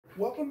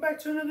Welcome back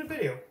to another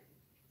video.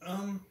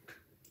 Um,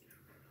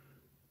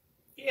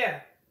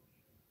 yeah,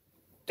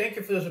 thank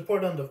you for the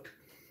support on the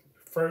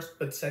first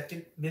but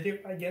second video,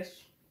 I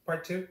guess,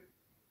 part 2.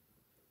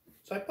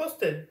 So I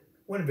posted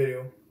one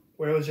video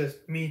where it was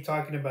just me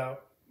talking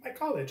about my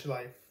college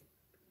life.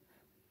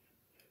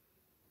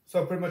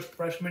 So pretty much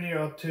freshman year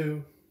up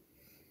to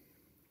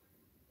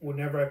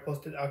whenever I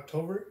posted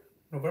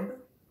November?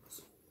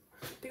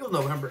 I think it was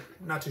November,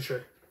 not too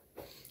sure.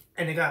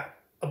 And it got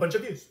a bunch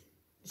of views.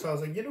 So I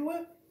was like, you know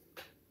what?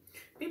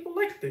 People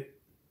liked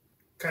it.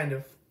 Kind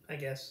of, I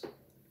guess.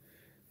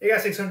 It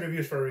got 600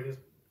 views for a reason.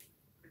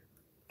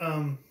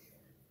 And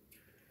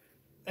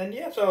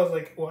yeah, so I was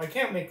like, well, I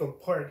can't make a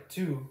part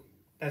 2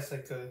 that's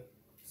like a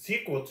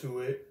sequel to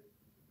it.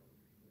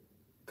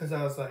 Because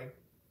I was like,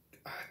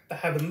 I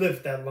haven't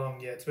lived that long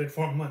yet. It's been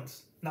 4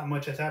 months. Not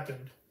much has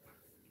happened.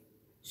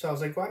 So I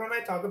was like, why don't I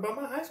talk about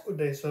my high school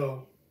days?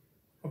 So,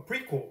 a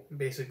prequel,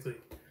 basically.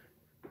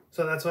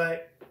 So that's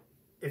why,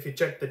 if you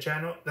check the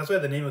channel, that's why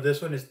the name of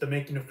this one is The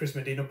Making of Chris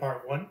Medina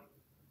Part 1.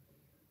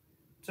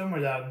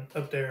 Somewhere down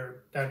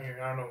here. I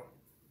don't know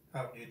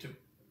how YouTube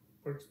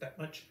works that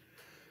much.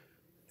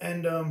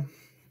 And,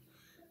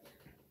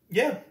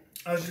 yeah,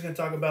 I was just going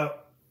to talk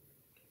about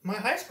my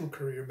high school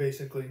career,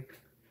 basically.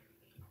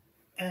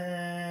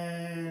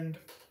 And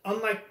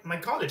unlike my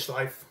college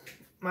life,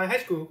 my high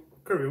school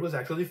career was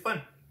actually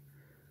fun.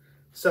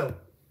 So,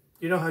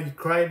 you know how you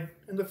cried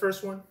in the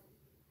first one?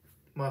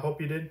 Well, I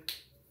hope you did.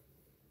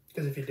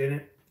 Because if you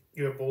didn't,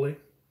 you're a bully.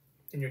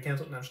 And you're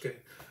canceled. No, I'm just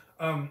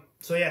kidding.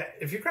 So yeah,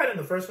 if you cried in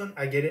the first one,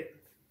 I get it.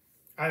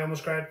 I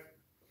almost cried.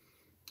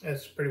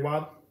 It's pretty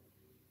wild.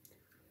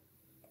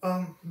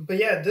 But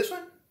yeah, this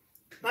one,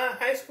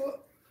 high school.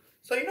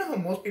 So you know how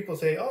most people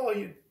say, oh,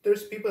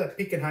 there's people that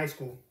peak in high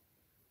school.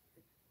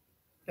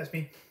 That's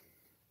me.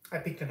 I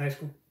peaked in high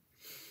school.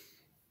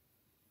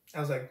 I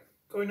was like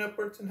going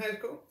upwards in high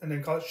school and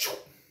then college.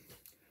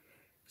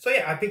 So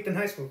yeah, I peaked in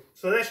high school.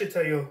 So that should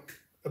tell you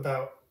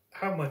about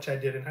how much I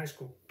did in high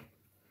school.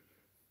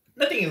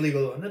 Nothing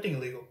illegal though. Nothing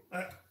illegal.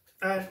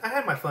 I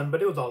had my fun,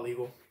 but it was all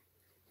legal.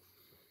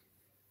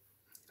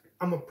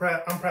 I'm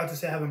proud to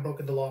say I haven't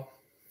broken the law.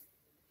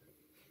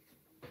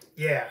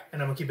 Yeah,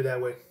 and I'm gonna keep it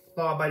that way.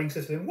 Law-abiding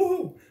citizen.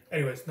 Woohoo!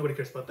 Anyways, nobody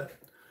cares about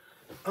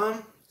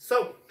that.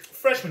 So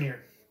freshman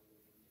year.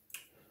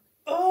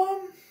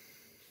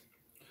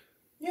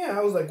 Yeah,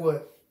 I was like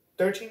what,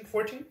 13,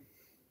 14?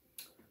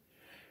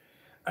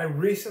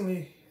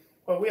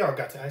 Well, we all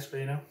got to high school,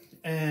 you know,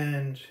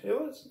 and it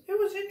was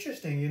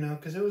interesting, you know,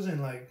 because it was in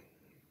like,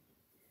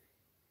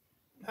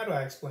 how do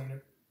I explain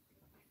it?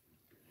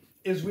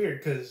 It was weird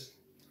because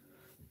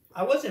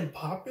I wasn't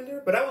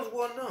popular, but I was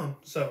well known.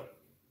 So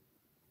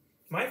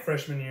my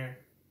freshman year,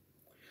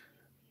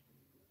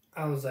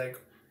 I was like,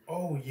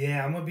 oh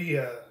yeah, I'm gonna be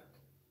what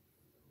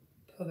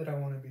the hell did I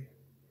want to be?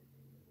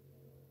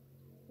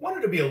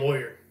 Wanted to be a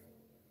lawyer.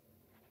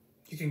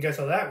 You can guess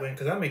how that went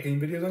because I'm making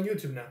videos on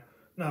YouTube now.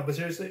 No, but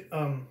seriously,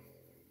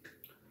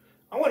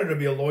 I wanted to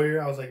be a lawyer.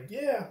 I was like,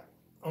 yeah,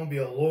 I'm gonna be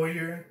a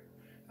lawyer.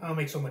 I'll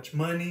make so much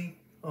money.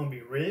 I'm gonna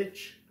be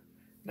rich.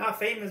 Not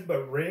famous,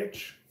 but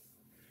rich.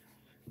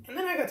 And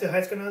then I got to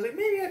high school and I was like,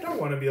 maybe I don't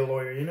want to be a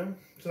lawyer, you know?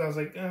 So I was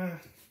like,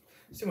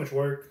 it's too much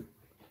work.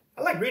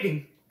 I like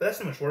reading, but that's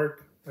too much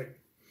work. Like,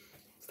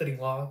 studying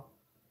law.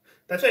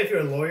 That's why if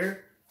you're a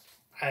lawyer,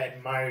 I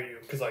admire you.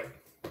 Because, like,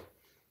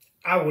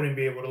 I wouldn't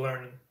be able to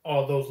learn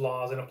all those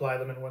laws and apply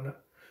them and whatnot.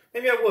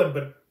 Maybe I would,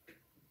 but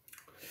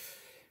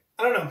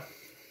I don't know.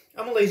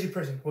 I'm a lazy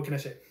person. What can I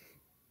say?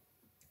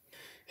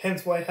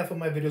 Hence why half of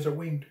my videos are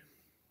winged.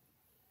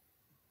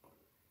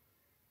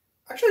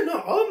 Actually, no.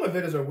 All of my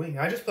videos are winged.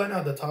 I just plan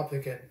out the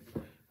topic and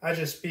I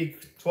just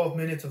speak 12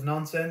 minutes of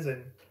nonsense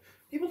and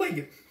people like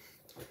it.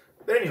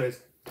 But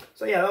anyways,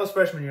 so yeah, that was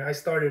freshman year. I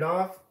started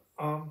off.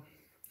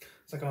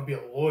 It's like I'm gonna be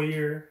a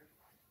lawyer.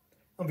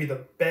 I'm gonna be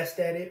the best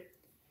at it.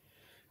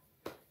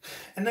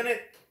 And then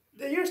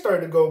the year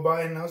started to go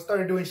by and I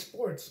started doing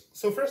sports.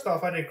 So first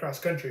off, I did cross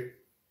country,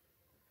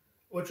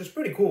 which was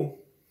pretty cool.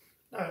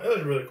 It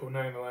was really cool,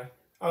 not gonna lie.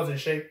 I was in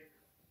shape.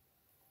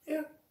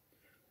 Yeah.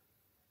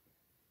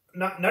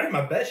 Not in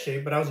my best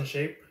shape, but I was in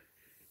shape.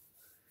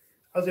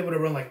 I was able to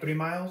run like 3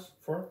 miles,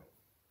 4,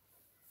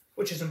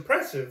 which is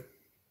impressive.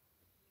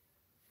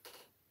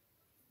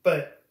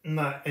 But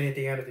not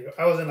anything out of the...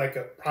 I wasn't like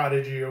a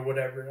prodigy or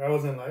whatever. I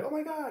wasn't like, oh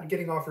my God,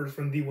 getting offers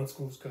from D1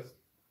 schools because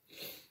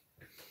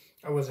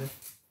I wasn't.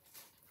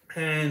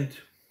 And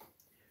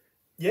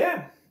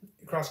yeah,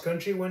 cross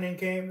country went and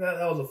came. That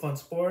was a fun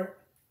sport.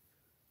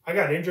 I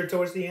got injured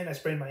towards the end. I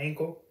sprained my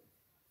ankle.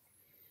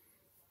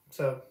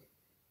 So,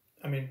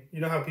 I mean, you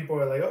know how people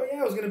are like, oh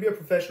yeah, I was going to be a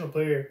professional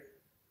player.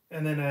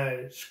 And then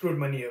I screwed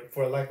my knee up,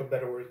 for lack of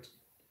better words.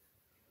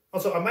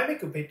 Also, I might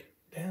make a page.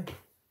 Damn.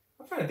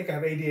 I'm trying to think I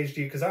have ADHD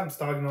because I'm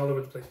stalking all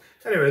over the place.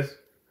 Anyways,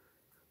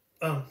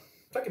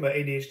 talking about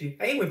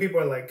ADHD. I hate when people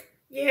are like,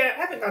 yeah,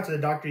 I haven't gone to the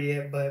doctor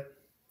yet, but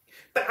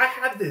I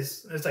have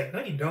this. And it's like,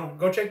 no, you don't.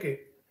 Go check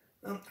it.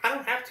 I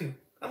don't have to.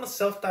 I'm a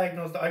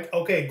self-diagnosed.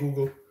 Okay,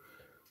 Google.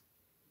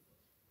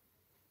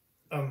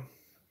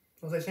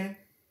 What was I saying?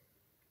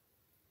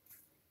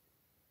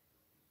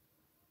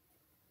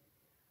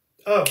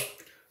 Oh,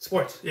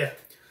 sports. Yeah.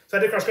 So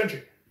I did cross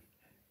country.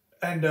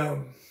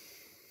 And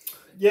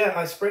yeah,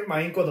 I sprained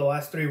my ankle the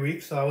last 3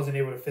 weeks, so I wasn't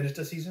able to finish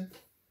the season.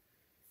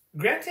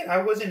 Granted,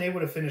 I wasn't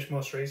able to finish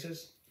most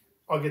races.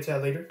 I'll get to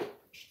that later.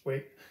 Just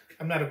wait.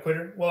 I'm not a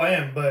quitter. Well, I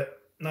am,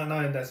 but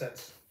not in that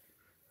sense.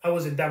 I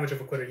wasn't that much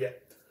of a quitter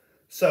yet.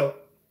 So,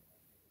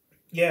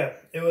 yeah,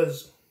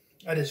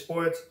 I did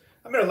sports.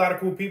 I met a lot of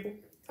cool people.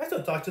 I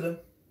still talk to them,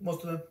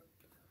 most of them,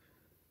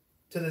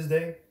 to this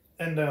day.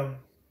 And,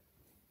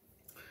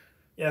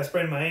 yeah, I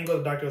sprained my ankle.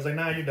 The doctor was like,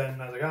 nah, you're done.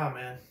 And I was like, oh,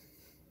 man.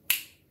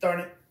 Darn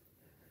it.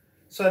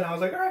 So then I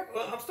was like, all right,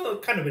 well, I'm still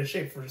kind of in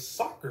shape for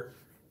soccer.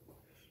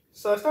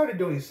 So I started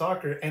doing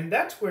soccer, and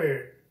that's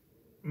where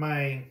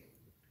my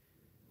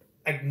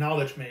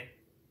acknowledgement,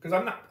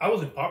 because I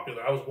wasn't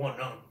popular. I was one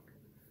known.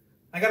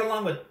 I got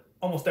along with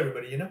almost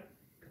everybody, you know?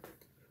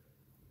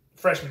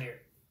 Freshman year.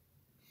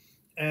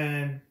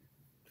 And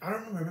I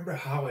don't remember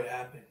how it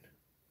happened.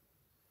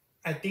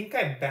 I think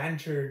I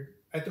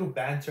threw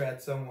banter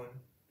at someone.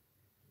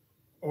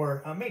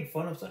 Or I made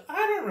fun of someone.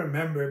 I don't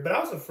remember, but I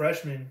was a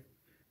freshman.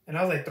 And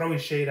I was like throwing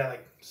shade at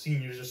like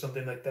seniors or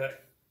something like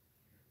that.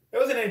 It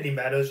wasn't anything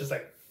bad. It was just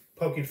like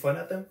poking fun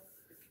at them.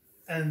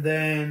 And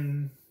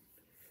then,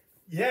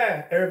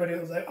 yeah, everybody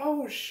was like,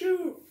 oh,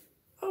 shoot,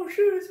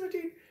 it's my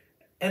team.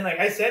 And like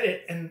I said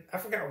it, and I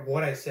forgot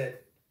what I said.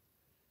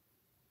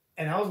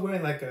 And I was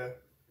wearing like it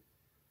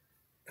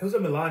was a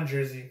Milan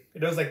jersey.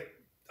 It was like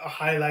a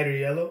highlighter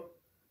yellow.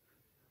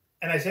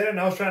 And I said it, and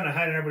I was trying to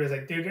hide, and everybody was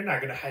like, dude, you're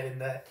not going to hide in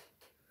that.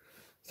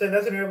 So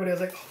that's when everybody was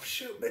like, oh,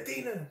 shoot,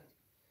 Medina.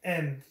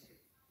 And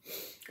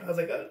I was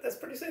like, oh, that's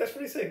pretty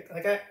sick.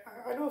 Like, I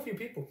know a few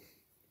people.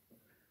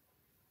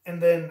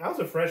 And then I was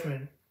a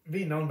freshman,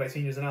 being known by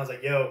seniors, and I was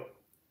like, yo,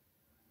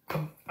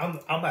 I'm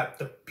at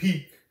the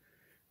peak.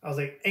 I was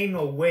like, ain't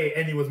no way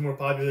any was more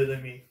popular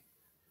than me.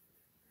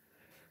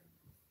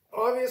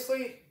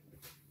 Obviously,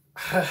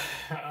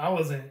 I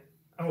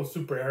was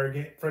super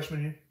arrogant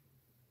freshman year.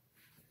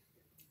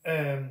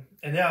 And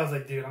then I was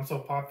like, dude, I'm so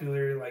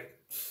popular, like,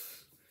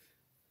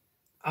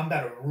 I'm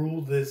about to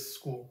rule this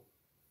school.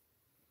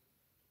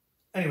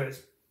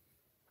 Anyways,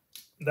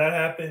 that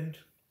happened.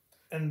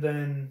 And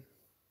then,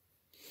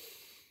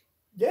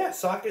 yeah,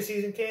 soccer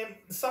season came.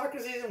 The soccer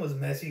season was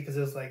messy because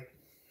it was like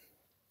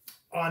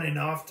on and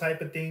off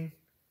type of thing.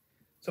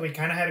 So we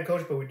kind of had a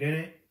coach, but we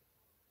didn't.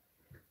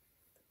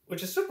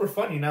 Which is super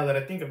funny now that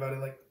I think about it.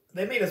 Like,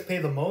 they made us pay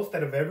the most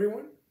out of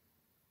everyone.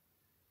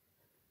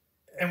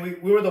 And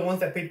we were the ones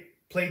that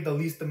played the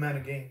least amount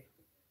of games.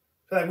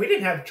 So like, we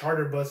didn't have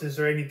charter buses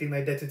or anything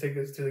like that to take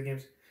us to the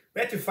games.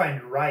 We had to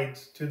find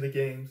rides to the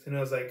games. And I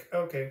was like,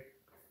 okay.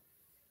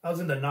 I was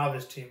in the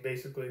novice team,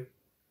 basically.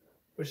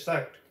 Which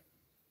sucked.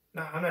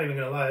 Nah, I'm not even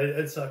going to lie.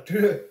 It sucked.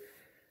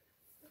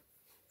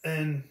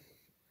 And,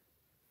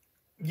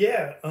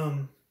 yeah,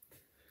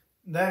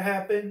 that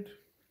happened.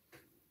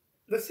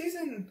 The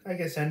season, I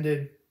guess,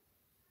 ended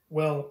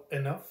well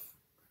enough.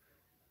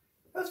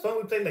 That was fun.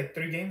 We played like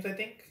 3 games, I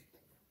think.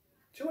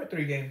 2 or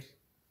 3 games.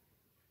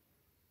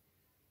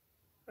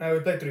 We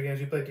played 3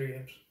 games.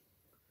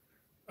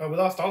 We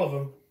lost all of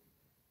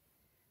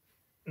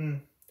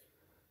them.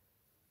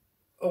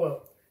 Oh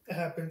well, it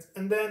happens.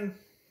 And then,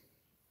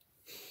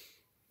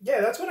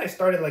 yeah, that's when I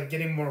started like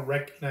getting more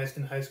recognized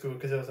in high school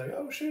because I was like,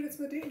 oh shit, it's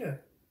Medina.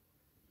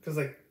 Because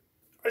like,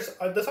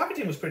 the soccer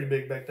team was pretty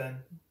big back then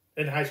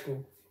in high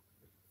school.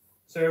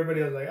 So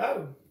everybody was like,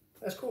 oh,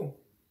 that's cool.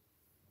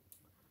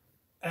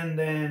 And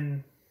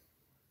then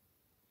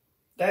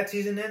that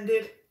season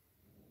ended,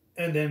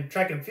 and then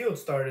track and field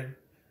started.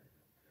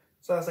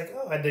 So I was like,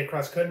 oh, I did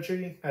cross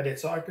country, I did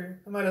soccer.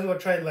 I might as well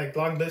try like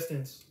long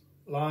distance.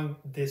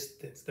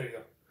 There you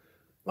go.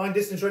 Long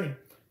distance running.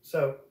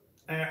 So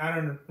I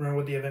don't remember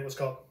what the event was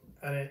called.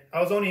 I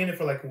was only in it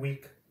for like a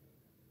week.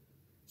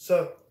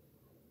 So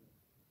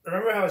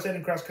remember how I said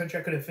in cross country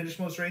I couldn't finish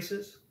most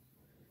races?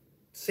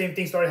 Same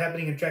thing started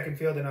happening in track and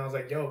field, and I was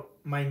like, yo,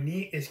 my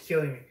knee is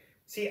killing me.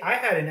 See, I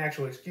had an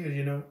actual excuse,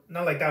 you know?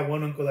 Not like that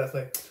one uncle that's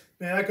like,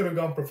 man, I could have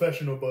gone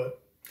professional, but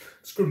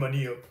screwed my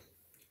knee up.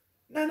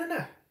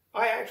 No.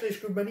 I actually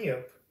screwed my knee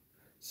up.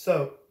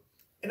 So,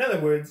 in other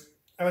words,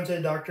 I went to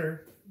the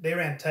doctor. They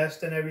ran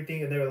tests and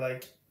everything, and they were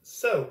like,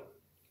 so,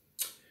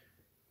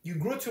 you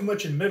grew too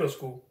much in middle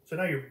school, so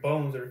now your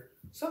bones are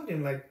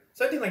something like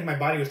my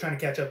body was trying to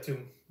catch up to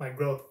my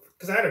growth.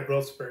 Because I had a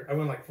growth spurt. I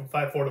went like from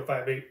 5'4" to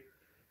 5'8".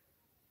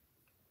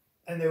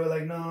 And they were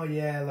like, no,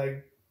 yeah,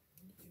 like,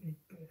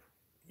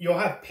 you'll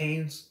have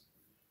pains.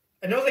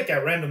 And it was like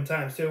at random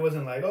times, so it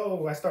wasn't like,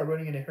 oh, I start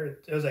running and it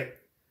hurts. It was like,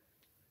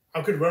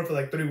 I could run for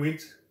like 3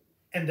 weeks.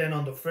 And then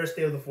on the first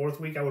day of the 4th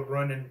week, I would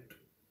run and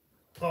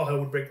all hell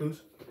would break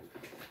loose.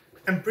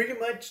 And pretty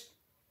much,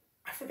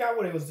 I forgot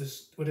what it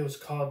was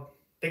called.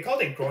 They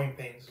called it growing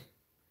pains.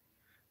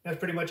 That's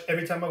pretty much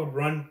every time I would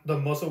run, the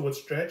muscle would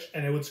stretch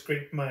and it would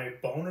scrape my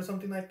bone or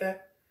something like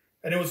that.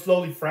 And it would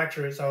slowly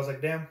fracture it. So I was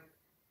like, damn,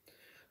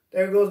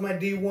 there goes my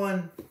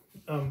D1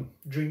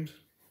 dreams.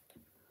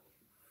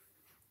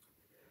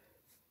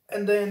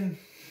 And then,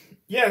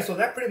 yeah, so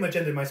that pretty much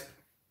ended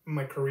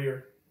my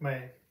career,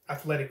 my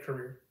athletic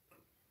career.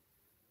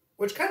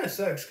 Which kind of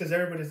sucks because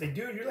everybody's like,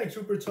 dude, you're like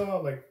super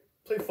tall. Like,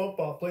 play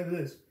football, play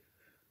this.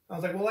 I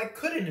was like, well, I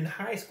couldn't in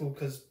high school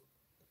because,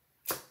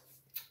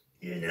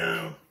 you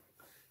know.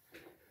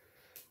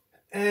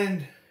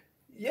 And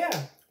yeah,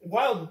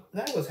 while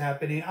that was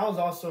happening, I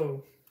was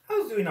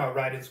doing all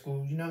right in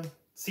school, you know,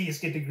 C's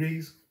get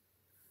degrees.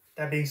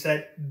 That being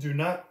said, do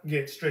not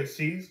get straight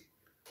C's.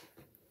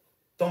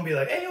 Don't be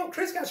like, hey, yo,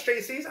 Chris got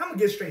straight C's. I'm going to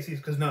get straight C's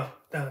because no,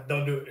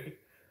 don't do it.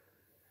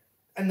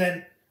 And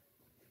then,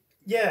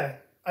 yeah,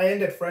 I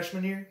ended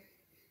freshman year.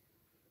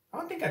 I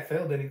don't think I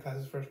failed any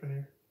classes freshman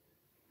year.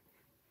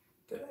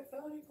 Did I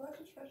fail any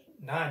classes freshman?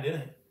 Nah, I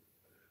didn't.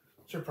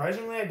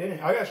 Surprisingly, I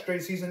didn't. I got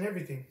straight C's in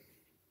everything.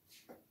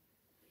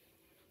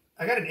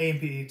 I got an A in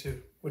PE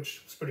too,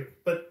 which was pretty,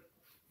 but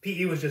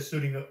PE was just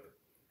suiting up.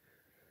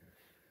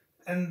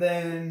 And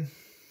then,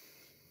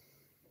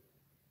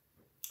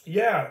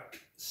 yeah,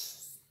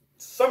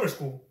 summer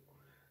school.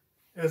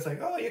 It was like,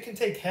 oh, you can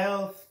take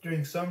health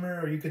during summer,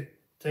 or you could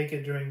take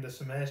it during the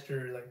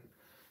semester. Like,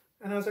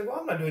 and I was like, well,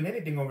 I'm not doing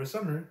anything over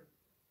summer.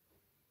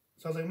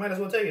 So I was like, might as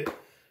well take it.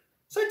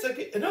 So I took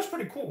it, and that was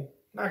pretty cool.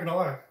 Not gonna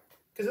lie,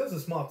 because it was a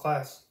small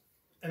class,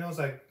 and it was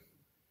like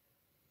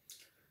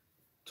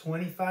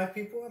 25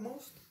 people at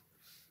most.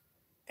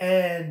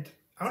 And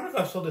I don't know if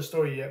I've told this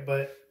story yet,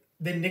 but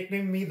they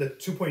nicknamed me the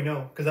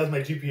 2.0 because that was my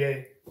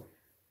GPA.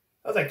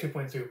 I was like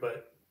 2.2,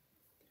 but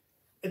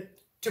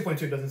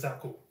 2.2 doesn't sound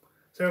cool.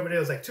 So everybody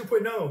was like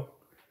 2.0.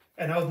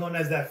 And I was known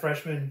as that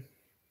freshman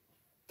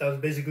that was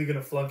basically going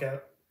to flunk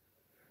out.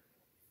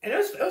 And it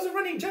was a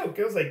running joke.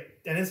 It was like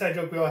an inside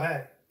joke we all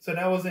had. So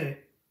that was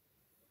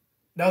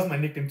my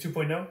nickname,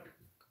 2.0.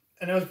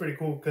 And that was pretty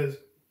cool because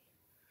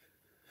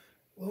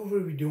what were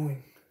we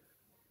doing?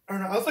 I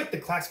don't know. I was like the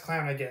class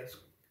clown, I guess.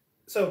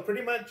 So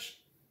pretty much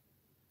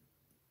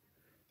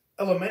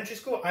elementary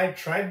school, I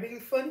tried being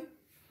funny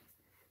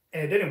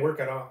and it didn't work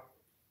at all.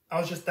 I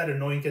was just that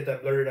annoying kid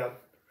that blurted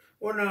out.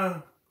 Or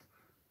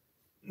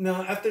no,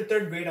 after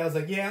third grade, I was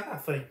like, yeah, I'm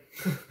not funny.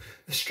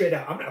 Straight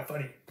out, I'm not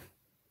funny.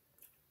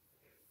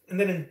 And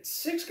then in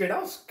sixth grade, I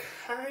was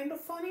kind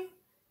of funny.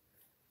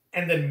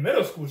 And then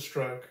middle school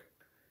struck,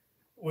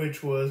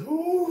 which was,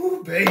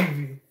 ooh,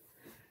 baby.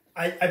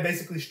 I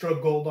basically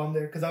struck gold on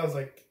there because I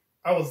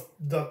was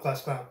the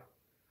class clown.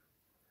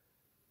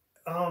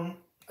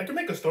 I can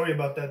make a story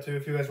about that too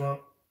if you guys want.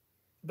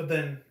 But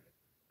then,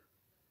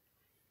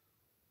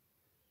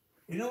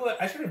 you know what?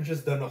 I should have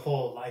just done a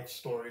whole life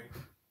story.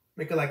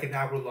 Make it like an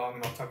hour long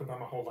and I'll talk about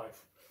my whole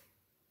life.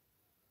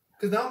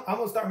 Because now I'm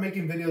going to start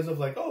making videos of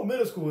like, oh,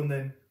 middle school. And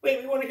then,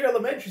 wait, we want to hear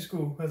elementary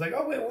school. I was like,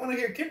 oh, wait, we want to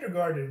hear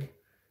kindergarten.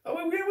 Oh,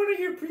 wait, we want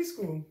to hear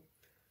preschool.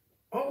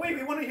 Oh, wait,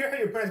 we want to hear how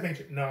your parents made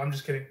you. No, I'm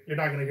just kidding. You're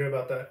not going to hear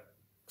about that.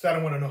 Because I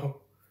don't want to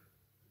know.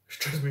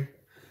 Trust me.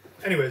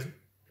 Anyways,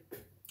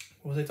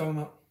 what was I talking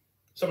about?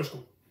 Summer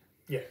school.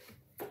 Yeah.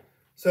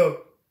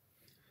 So,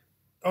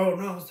 oh,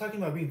 no, I was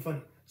talking about being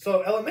funny.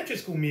 So, elementary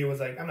school me was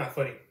like, I'm not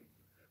funny.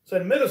 So,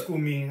 in middle school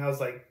me, I was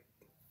like,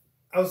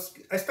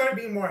 I started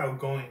being more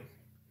outgoing.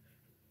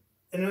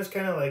 And it was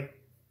kind of like,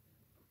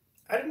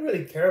 I didn't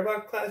really care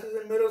about classes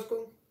in middle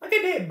school. Like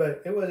I did,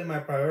 but it wasn't my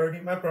priority.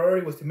 My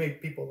priority was to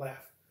make people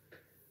laugh.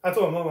 I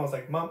told my mom, I was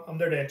like, Mom, I'm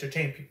there to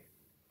entertain people,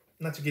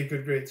 not to get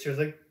good grades. She was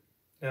like,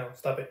 no,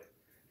 stop it.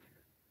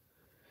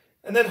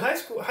 And then high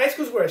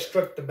school's where I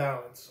struck the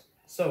balance.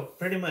 So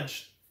pretty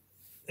much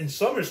in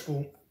summer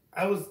school,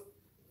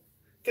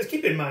 because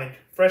keep in mind,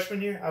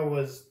 freshman year, I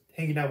was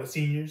hanging out with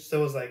seniors. So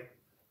it was like,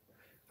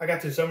 I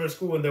got to summer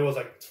school and there was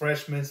like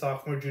freshmen,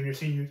 sophomore, junior,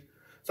 seniors.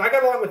 So I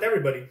got along with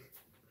everybody.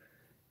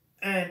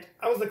 And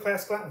I was the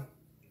class clown.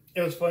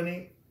 It was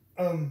funny.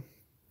 I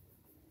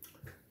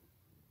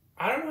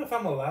don't know if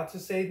I'm allowed to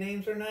say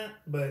names or not,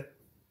 but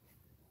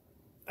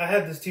I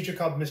had this teacher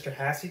called Mr.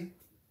 Hassey.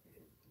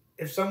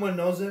 If someone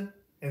knows him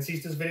and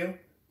sees this video,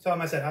 tell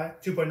him I said hi.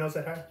 2.0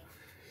 said hi.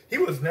 He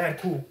was mad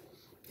cool.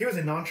 He was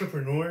an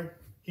entrepreneur.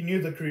 He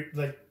knew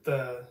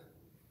the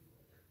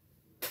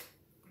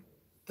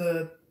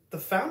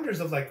founders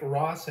of like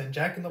Ross and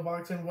Jack in the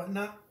Box and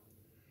whatnot.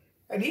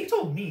 And he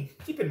told me,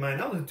 keep in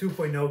mind, I was a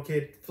 2.0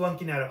 kid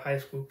flunking out of high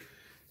school.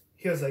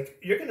 He was like,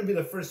 you're going to be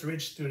the first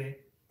rich student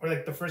or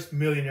like the first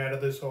millionaire out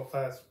of this whole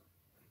class.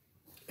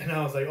 And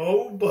I was like,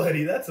 oh,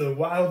 buddy, that's a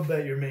wild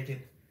bet you're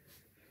making.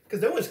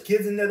 Because there was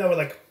kids in there that were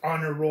like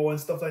honor roll and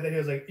stuff like that. He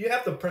was like, you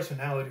have the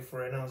personality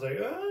for it. And I was like,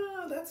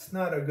 oh, that's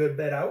not a good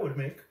bet I would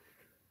make.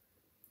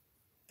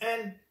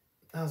 And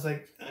I was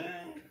like,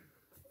 eh.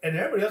 And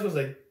everybody else was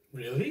like,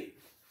 really?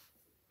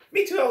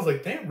 Me too. I was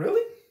like, damn,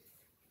 really?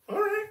 All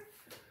right.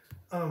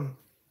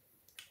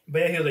 But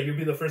yeah, he was like, you'll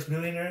be the first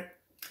millionaire.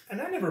 And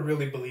I never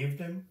really believed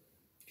him.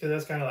 Because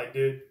that's kind of like,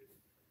 dude,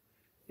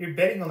 you're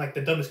betting on like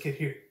the dumbest kid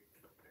here.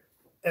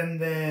 And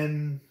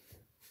then,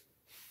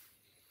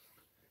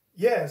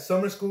 yeah,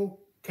 summer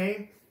school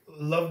came.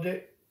 Loved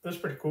it. It was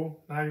pretty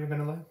cool. Not even going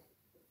to lie.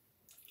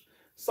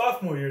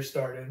 Sophomore year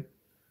started.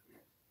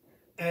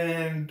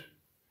 And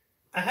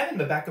I had in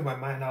the back of my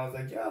mind, I was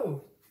like,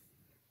 yo,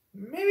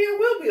 maybe I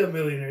will be a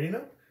millionaire, you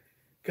know?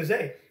 Because,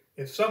 hey,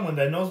 if someone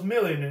that knows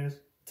millionaires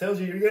tells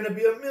you you're going to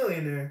be a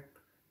millionaire,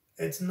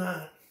 it's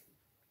not,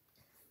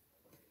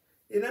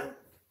 you know?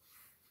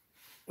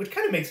 Which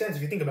kind of makes sense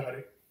if you think about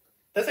it.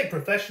 That's like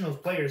professional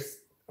players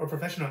or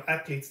professional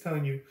athletes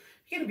telling you,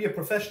 you're going to be a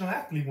professional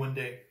athlete one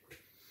day.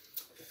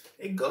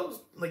 It goes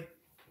like,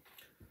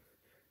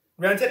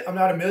 granted, I'm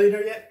not a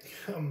millionaire yet.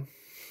 I'm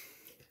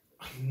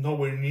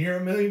nowhere near a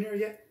millionaire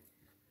yet.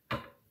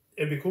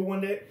 It'd be cool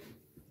one day.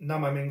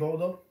 Not my main goal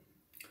though.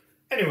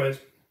 Anyways,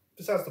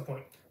 besides the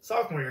point.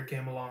 Sophomore year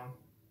came along.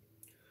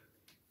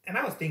 And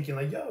I was thinking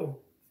like, yo,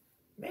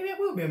 maybe I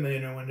will be a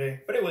millionaire one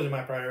day. But it wasn't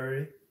my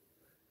priority.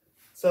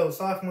 So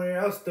sophomore year,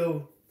 I was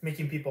still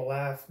making people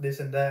laugh, this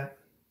and that.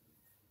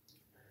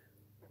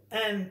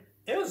 And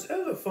it was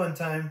a fun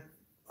time.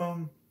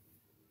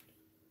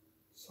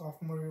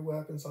 Sophomore year, what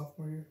happened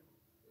sophomore year?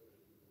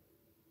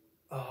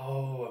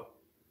 Oh,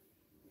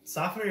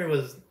 sophomore year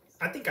was,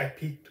 I think I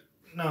peaked.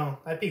 No,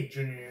 I peaked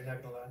junior year,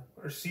 not gonna lie.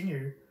 Or senior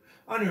year.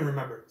 I don't even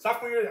remember.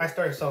 Sophomore year, I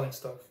started selling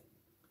stuff.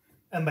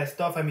 And by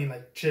stuff, I mean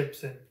like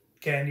chips and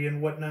candy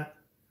and whatnot.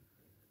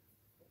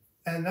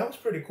 And that was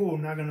pretty cool,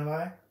 not gonna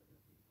lie.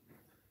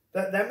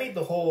 That made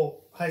the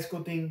whole high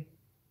school thing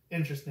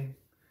interesting.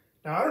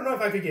 Now, I don't know if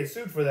I could get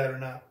sued for that or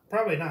not.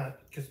 Probably not,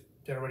 because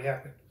it already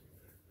happened.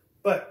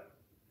 But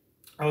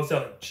I was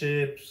selling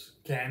chips,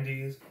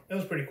 candies. It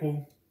was pretty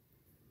cool.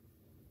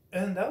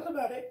 And that was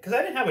about it. Because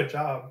I didn't have a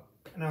job.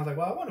 And I was like,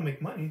 well, I want to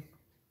make money.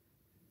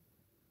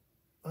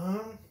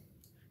 I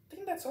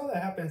think that's all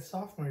that happened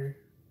sophomore year.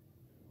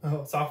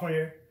 Oh, sophomore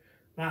year?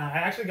 Nah, I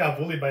actually got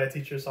bullied by a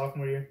teacher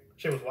sophomore year.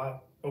 Shit was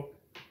wild. Oh,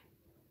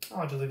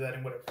 I'll just leave that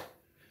in, whatever.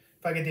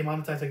 If I get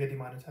demonetized, I get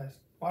demonetized.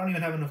 Well, I don't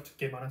even have enough to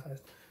get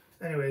monetized.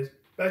 Anyways,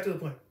 back to the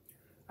point.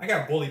 I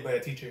got bullied by a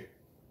teacher.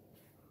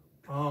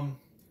 What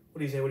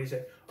do you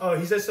say? Oh,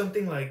 he said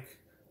something like,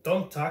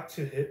 don't talk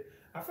to him.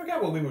 I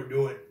forgot what we were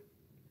doing.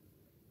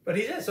 But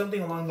he said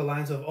something along the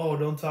lines of, oh,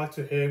 don't talk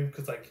to him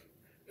because, like,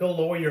 he'll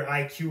lower your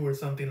IQ or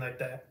something like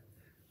that.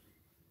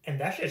 And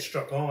that shit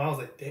struck home. I was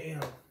like, damn,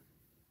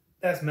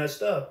 that's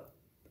messed up.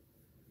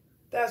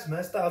 That's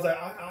messed up. I was like,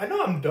 I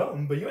know I'm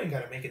dumb, but you ain't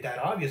got to make it that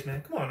obvious,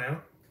 man. Come on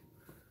now.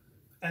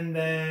 And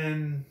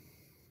then,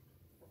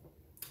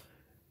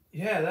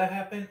 yeah, that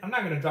happened. I'm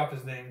not going to drop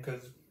his name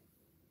because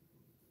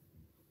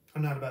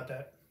I'm not about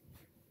that.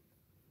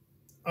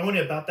 I'm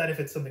only about that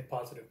if it's something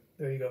positive.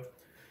 There you go.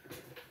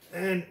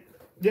 And,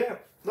 yeah,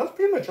 that's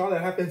pretty much all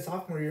that happened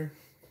sophomore year,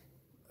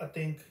 I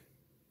think.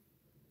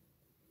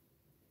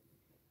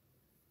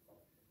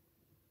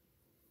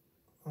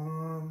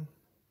 I'm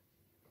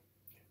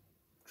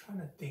trying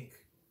to think.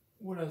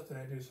 What else did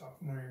I do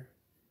sophomore year?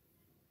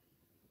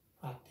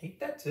 I think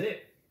that's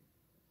it.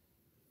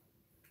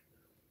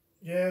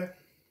 Yeah.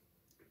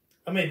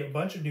 I made a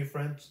bunch of new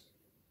friends.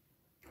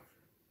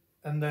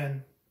 And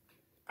then,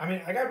 I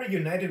mean, I got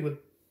reunited with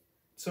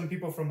some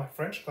people from my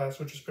French class,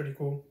 which was pretty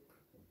cool.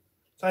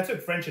 So I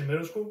took French in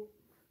middle school.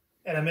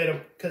 And I made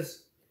them,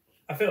 because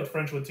I failed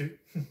French 1 too.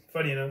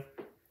 Funny enough.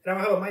 And I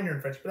have a minor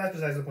in French, but that's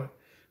besides the point.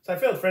 So I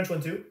failed French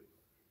 1 too.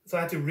 So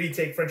I had to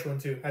retake French 1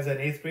 too as an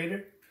 8th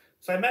grader.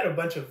 So I met a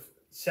bunch of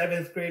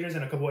 7th graders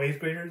and a couple 8th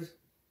graders.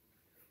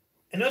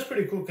 And it was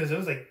pretty cool because it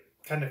was like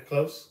kind of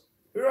close.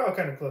 We were all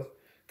kind of close.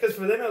 Because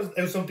for them,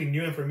 it was something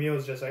new. And for me, it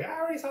was just like, I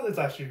already saw this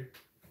last year.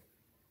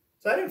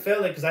 So I didn't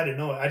fail it because I didn't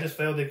know it. I just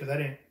failed it because I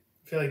didn't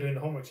feel like doing the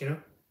homeworks, you know?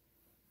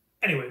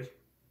 Anyways,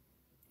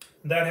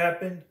 that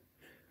happened.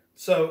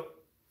 So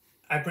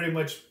I pretty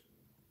much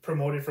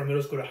promoted from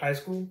middle school to high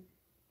school.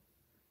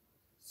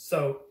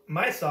 So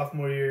my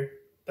sophomore year,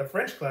 the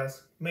French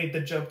class made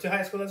the jump to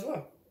high school as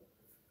well.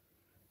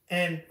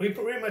 And we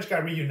pretty much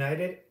got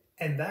reunited.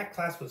 And that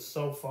class was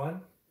so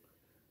fun.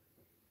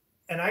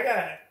 And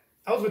I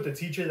was with the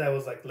teacher that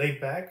was like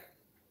laid back.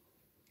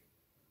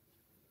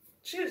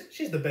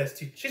 She's the best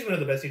teacher. She's one of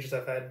the best teachers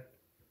I've had.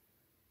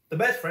 The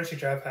best French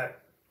teacher I've had.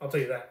 I'll tell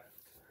you that.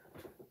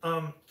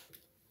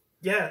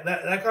 Yeah,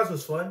 that class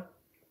was fun.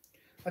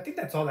 I think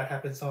that's all that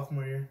happened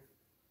sophomore year.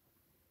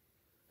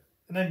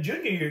 And then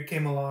junior year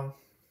came along.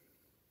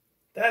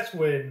 That's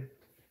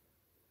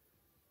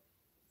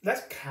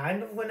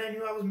kind of when I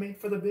knew I was made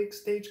for the big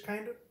stage,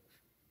 kind of.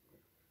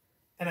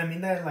 And I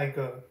mean that in like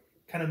a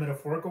kind of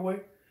metaphorical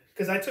way.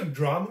 Because I took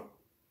drama,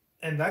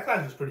 and that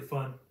class was pretty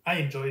fun. I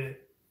enjoyed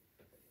it.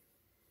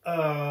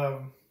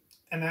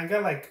 And I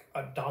got like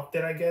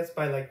adopted, I guess,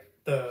 by like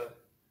the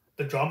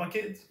drama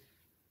kids.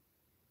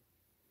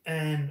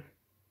 And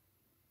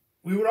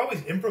we would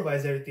always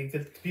improvise everything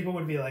because people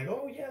would be like,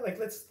 "Oh yeah, like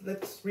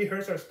let's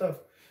rehearse our stuff."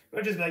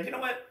 We'd just be like, "You know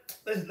what?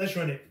 Let's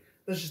run it.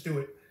 Let's just do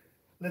it.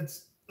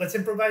 Let's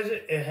improvise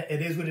it.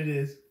 It is what it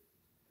is."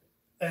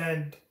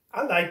 And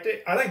I liked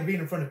it. I like being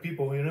in front of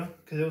people, you know,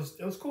 because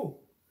it was cool.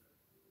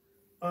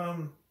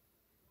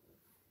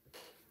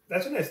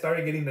 That's when I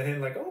started getting the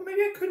hint, like, oh,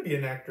 maybe I could be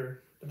an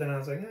actor. But then I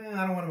was like,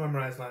 I don't want to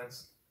memorize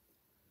lines.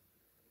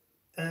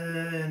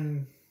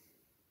 And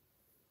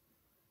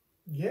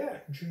yeah,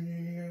 junior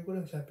year. What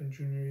else happened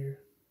junior year?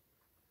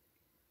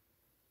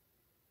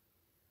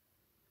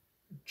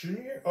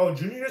 Junior year? Oh,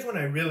 junior year is when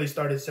I really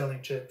started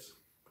selling chips.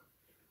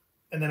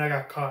 And then I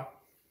got caught.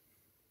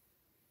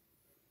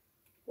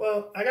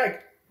 Well, I got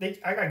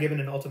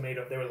given an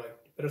ultimatum. They were like,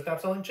 you better stop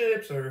selling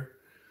chips or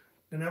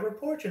then I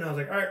report you. And I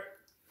was like,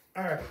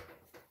 all right,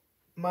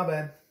 my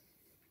bad.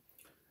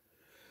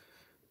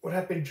 What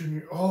happened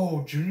junior?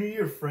 Oh, junior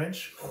year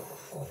French.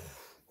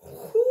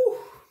 Whew.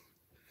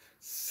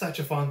 Such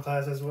a fun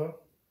class as well.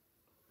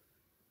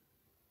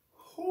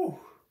 Whew.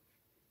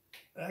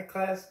 That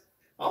class,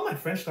 all my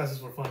French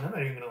classes were fun. I'm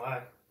not even gonna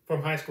lie.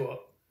 From high school.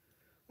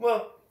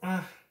 Well,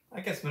 I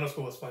guess middle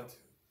school was fun too.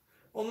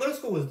 Well, middle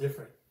school was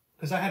different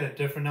because I had a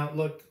different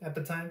outlook at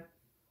the time.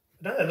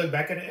 Now that I look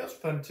back at it, it was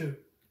fun too.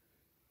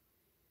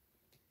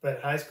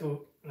 But high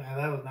school,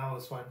 that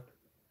was fun.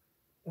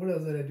 What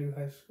else did I do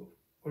high school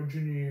or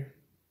junior year?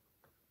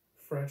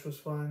 French was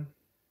fun.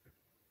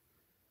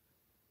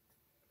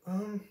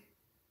 I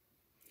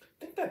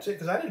think that's it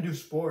because I didn't do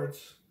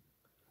sports.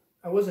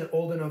 I wasn't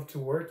old enough to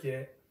work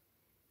yet.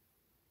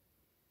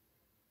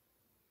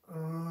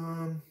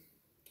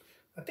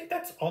 I think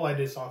that's all I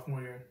did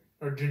sophomore year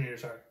or junior year.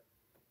 Sorry,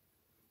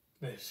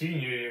 the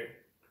senior year.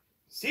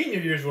 Senior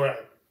year is where I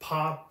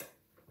popped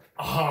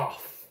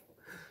off,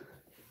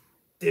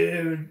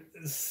 dude.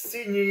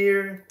 Senior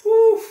year,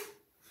 woof.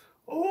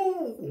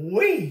 Oh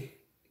wait.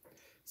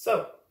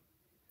 So,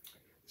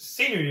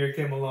 senior year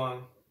came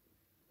along,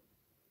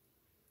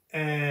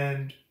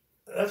 and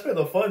that's where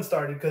the fun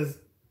started because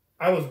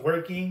I was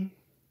working,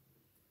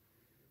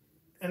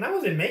 and I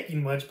wasn't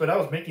making much, but I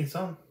was making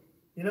some.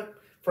 You know,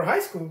 for high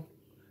school,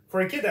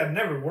 for a kid that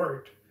never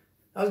worked,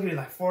 I was getting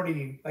like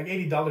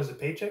 $80 a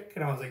paycheck,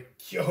 and I was like,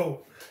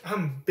 "Yo,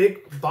 I'm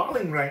big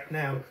balling right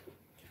now."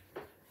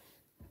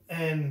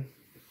 And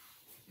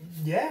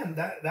yeah,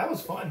 that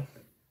was fun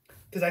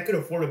because I could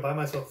afford to buy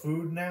myself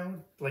food now.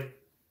 Like,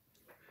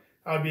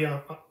 I would be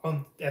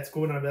on at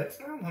school and I'd be like,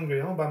 "I'm hungry.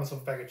 I'm gonna buy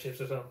myself a bag of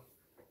chips or something,"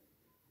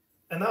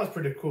 and that was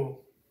pretty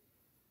cool.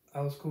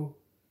 That was cool.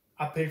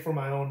 I paid for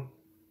my own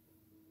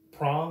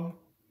prom.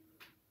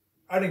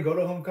 I didn't go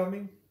to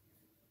homecoming.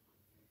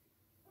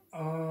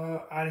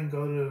 I didn't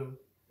go to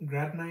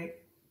grad night.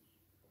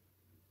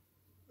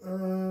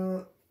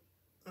 I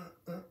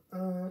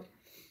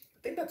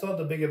think that's all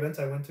the big events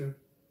I went to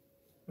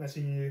my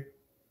senior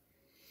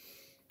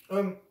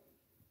year.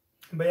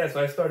 But yeah,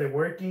 so I started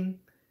working.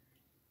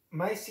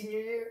 My senior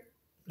year,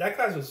 that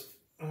class was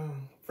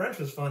French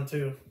was fun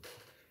too,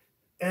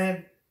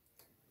 and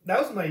that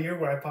was my year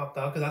where I popped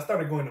out because I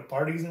started going to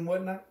parties and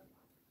whatnot.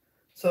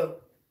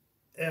 So,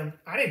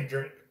 I didn't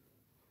drink.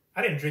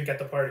 I didn't drink at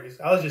the parties.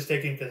 I was just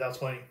taking because I was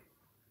funny.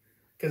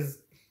 Because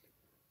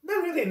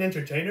not really an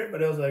entertainer,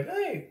 but I was like,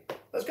 hey,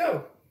 let's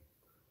go.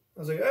 I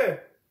was like,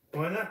 hey,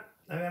 why not?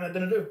 I got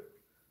nothing to do.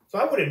 So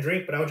I wouldn't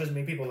drink, but I would just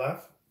make people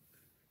laugh.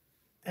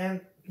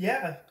 And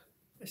yeah,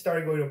 I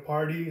started going to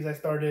parties. I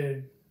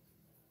started,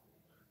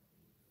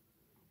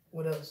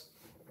 what else?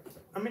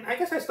 I mean, I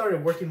guess I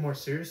started working more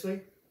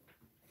seriously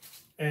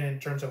in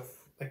terms of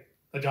like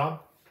a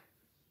job.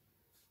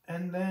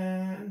 And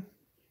then,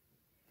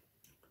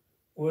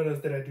 what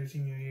else did I do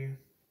senior year?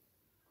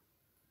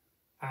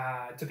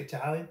 I took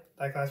Italian.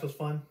 That class was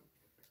fun.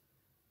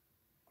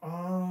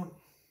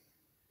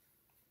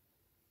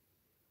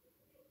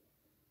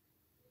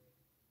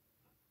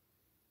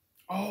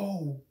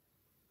 Oh,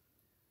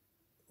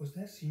 was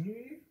that senior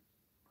year?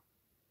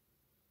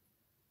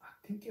 I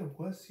think it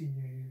was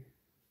senior year.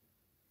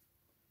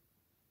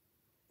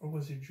 Or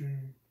was it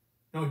junior?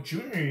 No,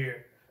 junior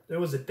year. There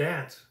was a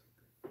dance.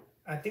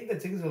 I think the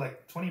tickets were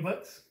like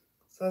 $20.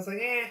 So I was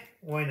like,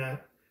 why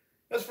not?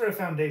 It was for a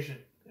foundation.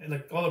 And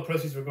like all the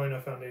proceeds were going to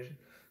a foundation.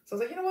 So I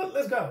was like, you know what?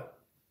 Let's go.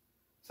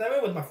 So I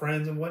went with my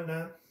friends and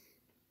whatnot.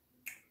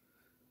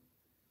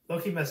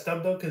 Low-key messed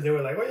up though, because they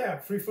were like, oh yeah,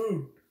 free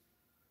food.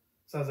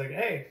 So I was like,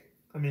 hey,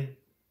 I mean,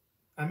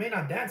 I may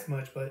not dance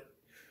much, but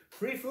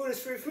free food is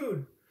free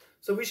food.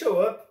 So we show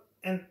up,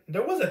 and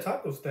there was a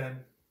taco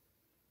stand.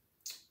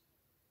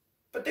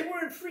 But they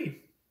weren't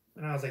free.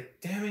 And I was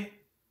like, damn it.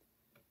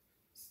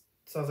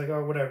 So I was like,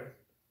 oh, whatever.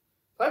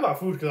 So I bought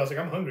food because I was like,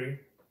 I'm hungry.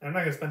 And I'm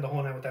not going to spend the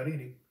whole night without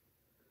eating.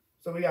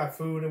 So we got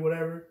food and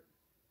whatever.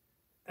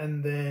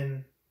 And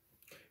then,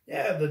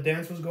 yeah, the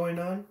dance was going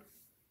on.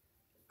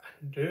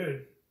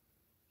 Dude,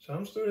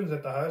 some students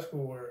at the high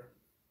school were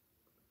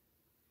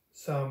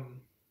I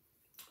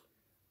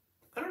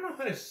don't know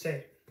how to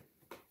say it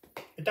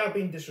without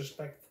being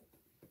disrespectful.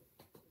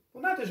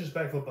 Well, not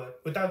disrespectful,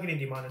 but without getting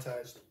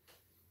demonetized.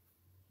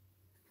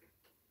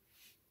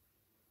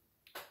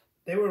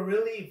 They were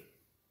really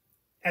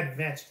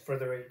advanced for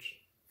their age.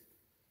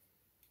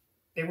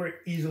 They were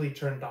easily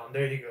turned on.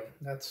 There you go.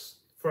 That's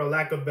for a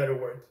lack of better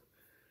words.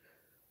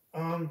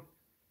 And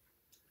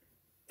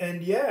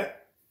yeah,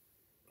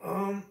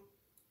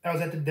 I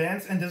was at the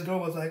dance, and this girl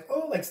was like,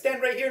 "Oh, like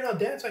stand right here, and I'll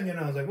dance on you." And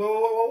I was like, "Whoa,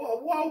 whoa, whoa,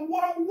 whoa,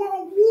 whoa,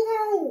 whoa,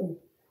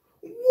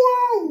 whoa,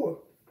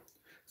 whoa!"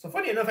 So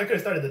funny enough, I could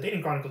have started the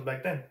Dating Chronicles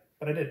back then,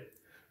 but I did.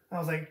 I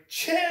was like,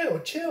 "Chill,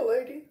 chill,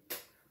 lady."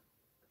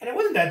 And it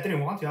wasn't that I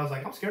didn't want to. I was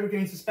like, I'm scared of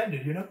getting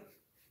suspended, you know.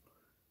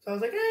 So I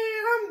was like,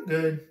 I'm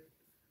good.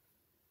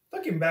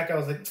 looking back, I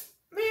was like,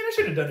 man, I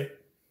should have done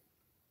it.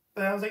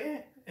 But I was like,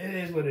 it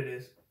is what it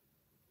is.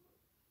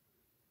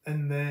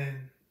 And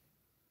then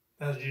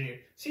that was junior.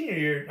 Senior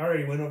year, I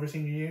already went over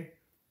senior year.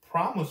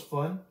 Prom was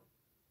fun.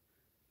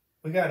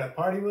 We got a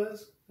party with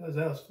us.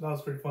 That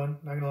was pretty fun,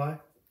 not gonna lie.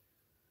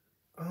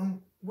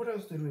 What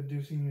else did we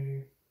do senior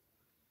year?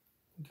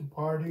 Went to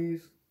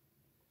parties.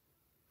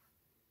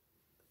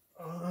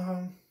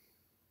 I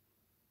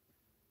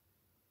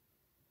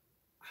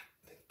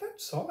think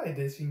that's all I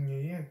did senior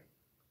year.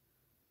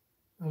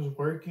 I was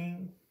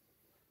working.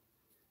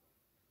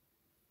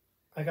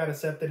 I got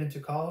accepted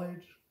into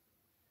college.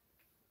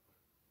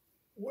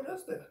 What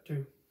else did I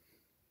do?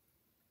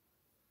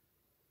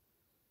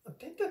 I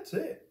think that's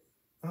it.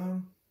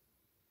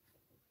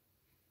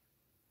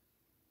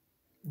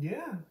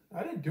 Yeah,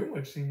 I didn't do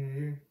much senior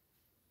year.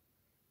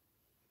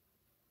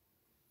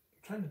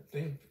 I'm trying to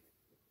think.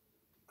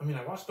 I mean,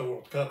 I watched the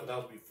World Cup, but that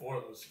was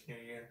before the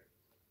senior year.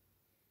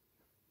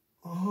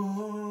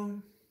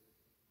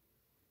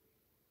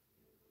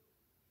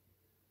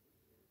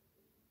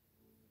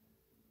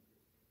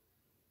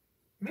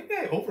 Maybe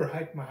I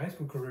overhyped my high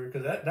school career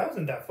because that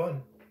wasn't that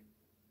fun.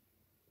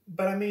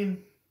 But I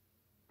mean,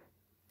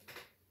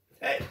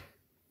 hey,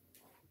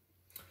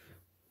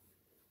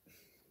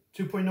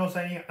 2.0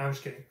 signing up. I'm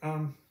just kidding.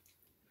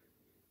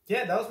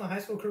 Yeah, that was my high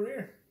school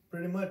career,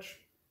 pretty much.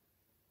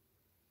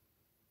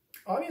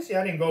 Obviously,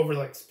 I didn't go over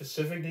like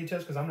specific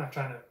details because I'm not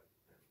trying to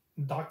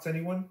dox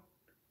anyone.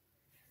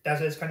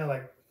 That's just kind of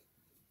like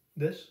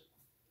this.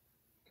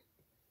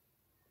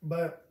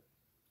 But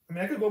I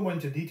mean, I could go more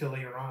into detail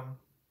later on.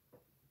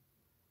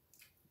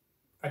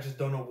 I just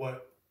don't know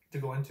what to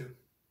go into.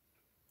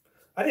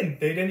 I didn't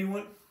date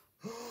anyone.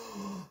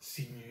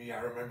 Senior year,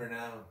 I remember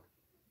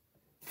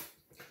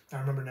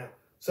now.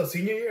 So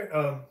senior year,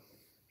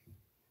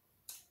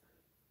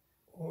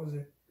 what was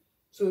it?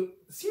 So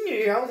senior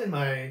year, I was in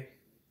my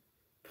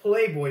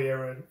Playboy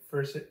era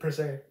per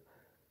se.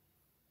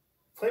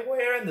 Playboy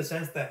era in the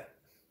sense that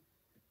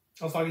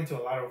I was talking to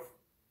a lot of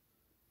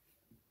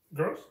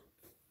girls,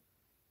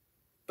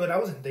 but I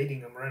wasn't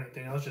dating them or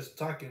anything. I was just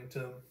talking to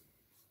them.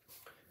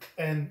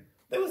 And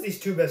there was these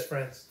two best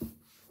friends.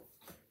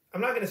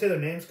 I'm not going to say their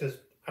names because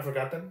I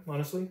forgot them,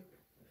 honestly.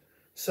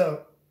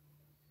 So,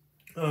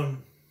 yeah,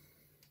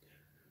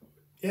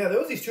 there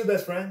was these two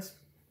best friends.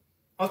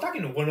 I was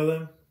talking to one of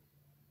them.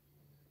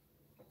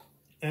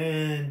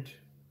 And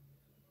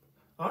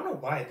I don't know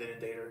why I didn't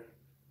date her.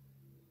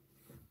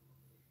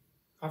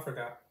 I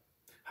forgot.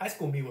 High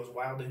school me was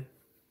wilding.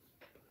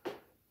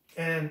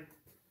 And,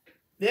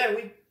 yeah,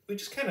 we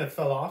just kind of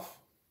fell off.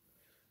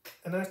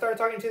 And then I started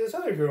talking to this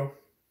other girl.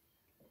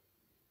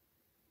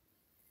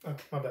 Oh,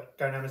 my bad.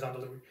 Got an Amazon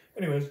delivery.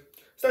 Anyways,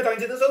 started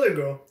talking to this other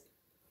girl.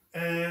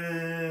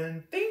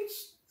 And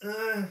things,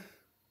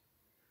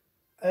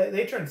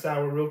 they turned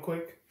sour real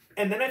quick.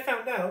 And then I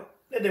found out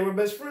that they were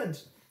best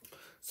friends.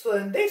 So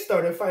then they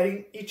started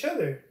fighting each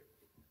other.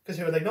 Because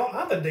they were like, no,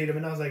 I'm going to date him.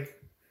 And I was like,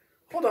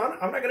 hold on,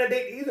 I'm not going to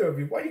date either of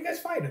you. Why are you guys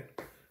fighting?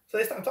 So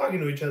they stopped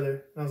talking to each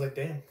other. And I was like,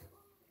 damn,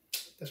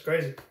 that's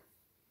crazy.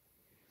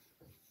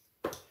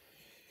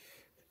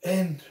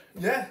 And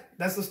yeah,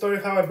 that's the story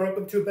of how I broke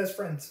up two best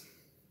friends.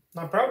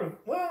 Not proud of it.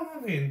 Well,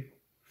 I mean,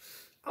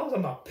 I was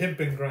on my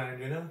pimping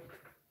grind, you know?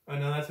 Oh,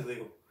 no, that's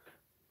illegal.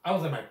 I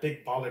was on my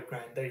big baller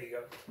grind. There you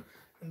go.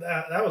 And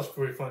that was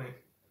pretty funny.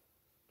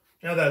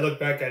 Now that I look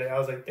back at it, I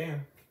was like,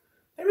 damn.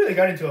 I really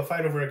got into a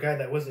fight over a guy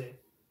that wasn't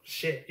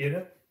shit, you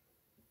know?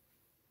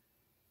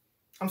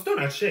 I'm still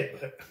not shit,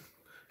 but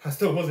I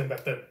still wasn't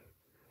back then.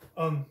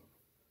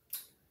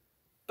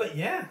 But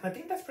yeah, I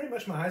think that's pretty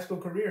much my high school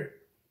career.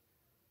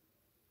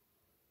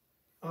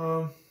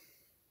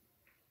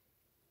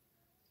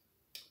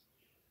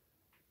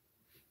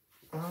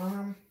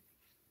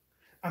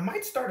 I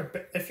might start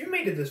if you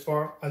made it this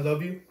far, I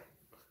love you.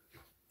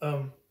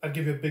 I'd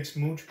give you a big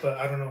smooch, but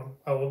I don't know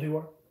how old you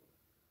are.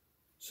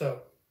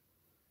 So,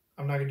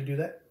 I'm not going to do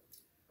that.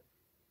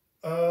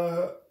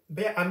 But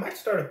yeah, I might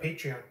start a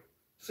Patreon.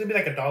 It's going to be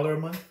like $1 a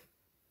month.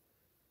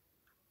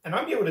 And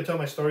I'll be able to tell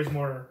my stories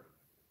more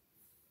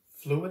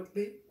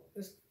fluently.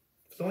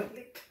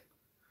 Fluently?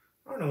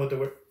 I don't know what the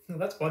word. No,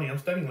 that's funny. I'm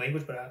studying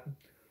language, but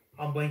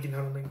I'm blanking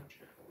out on language.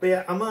 But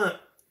yeah, I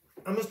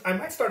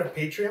might start a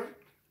Patreon.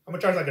 I'm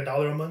gonna charge like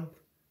 $1 a month,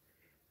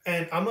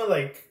 and I'm gonna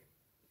like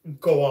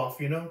go off.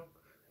 You know,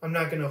 I'm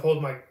not gonna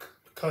hold my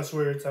cuss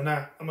words. I'm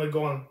gonna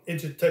go on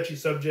into touchy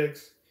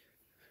subjects.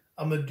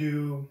 I'm gonna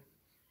do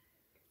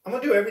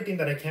everything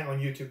that I can on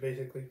YouTube,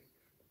 basically.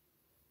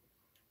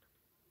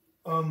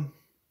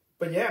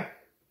 But yeah,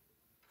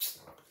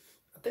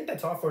 I think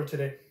that's all for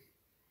today.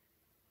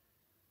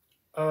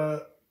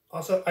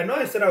 Also, I know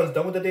I said I was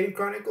done with the Dating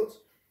Chronicles,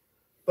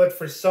 but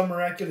for some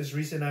miraculous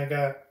reason, I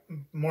got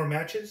more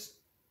matches.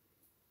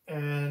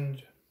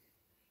 And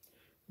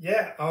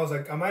yeah, I was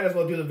like, I might as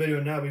well do the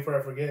video now before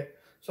I forget.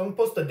 So I'm going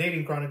to post the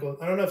Dating Chronicles.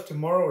 I don't know if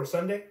tomorrow or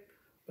Sunday,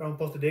 but I'm going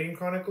to post the Dating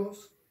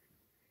Chronicles.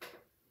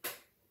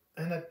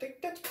 And I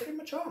think that's pretty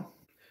much all.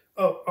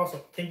 Oh,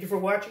 also, thank you for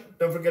watching.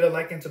 Don't forget to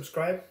like and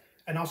subscribe.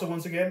 And also,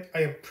 once again, I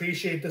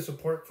appreciate the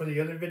support for the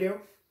other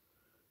video.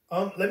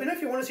 Let me know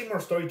if you want to see more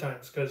story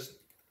times, because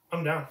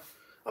I'm down.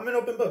 I'm an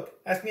open book.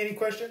 Ask me any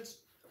questions.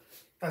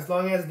 As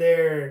long as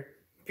they're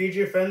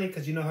PG friendly,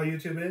 because you know how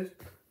YouTube is,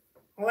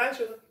 I'll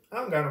answer them. I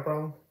don't got no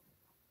problem.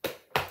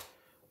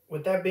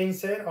 With that being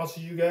said, I'll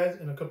see you guys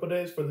in a couple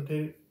days for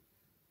the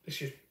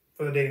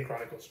Dating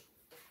Chronicles.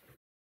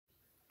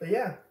 But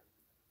yeah,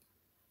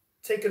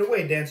 take it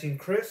away, Dancing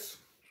Chris.